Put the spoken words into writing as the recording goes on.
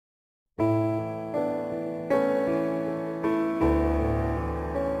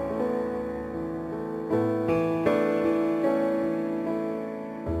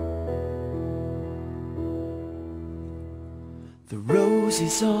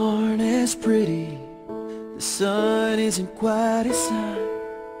roses aren't as pretty, the sun isn't quite as high,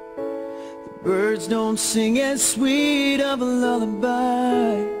 the birds don't sing as sweet of a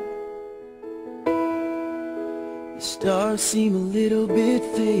lullaby, the stars seem a little bit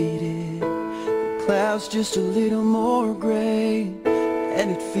faded, the clouds just a little more gray, and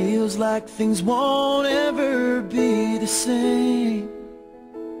it feels like things won't ever be the same.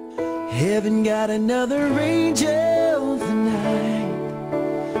 Heaven got another angel tonight.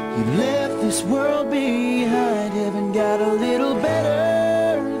 You left this world behind. Heaven got a little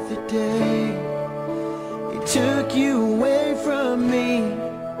better the day it took you away from me.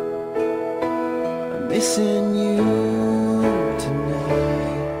 I'm missing you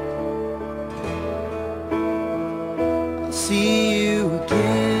tonight. I'll see you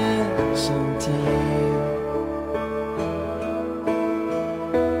again sometime.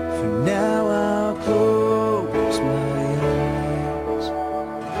 Now I'll close my eyes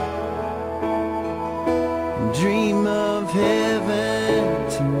and dream of heaven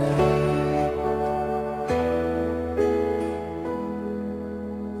tonight.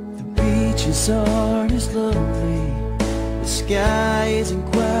 The beaches aren't as lovely, the sky isn't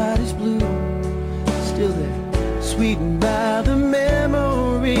quite as blue, still they're sweetened by the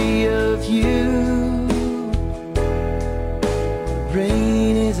memory of you. The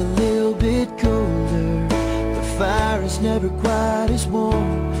rain is a little bit colder, the fire is never quite as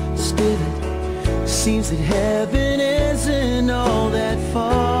warm, still it seems that heaven isn't all that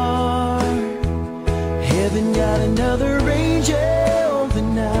far. Heaven got another angel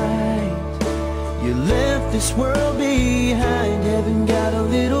tonight. You left this world behind. Heaven got a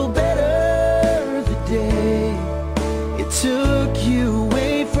little better the day it took you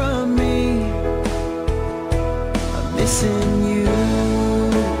away from me. I'm missing you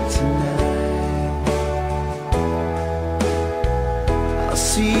tonight. I'll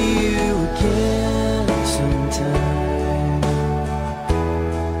see you again sometime.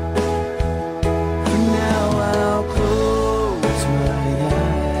 For now I'll close my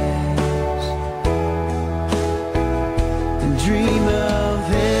eyes and dream of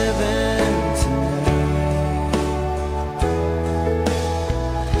heaven tonight.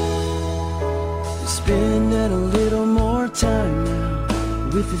 Spending a little more time now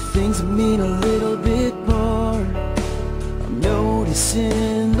with the things that mean a little bit more. I'm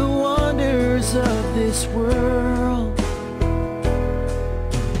noticing the wonders of this world.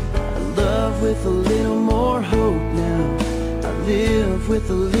 I love with a little more hope now. I live with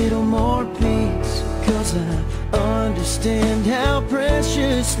a little more peace, 'cause I understand how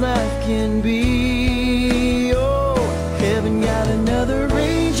precious life can be.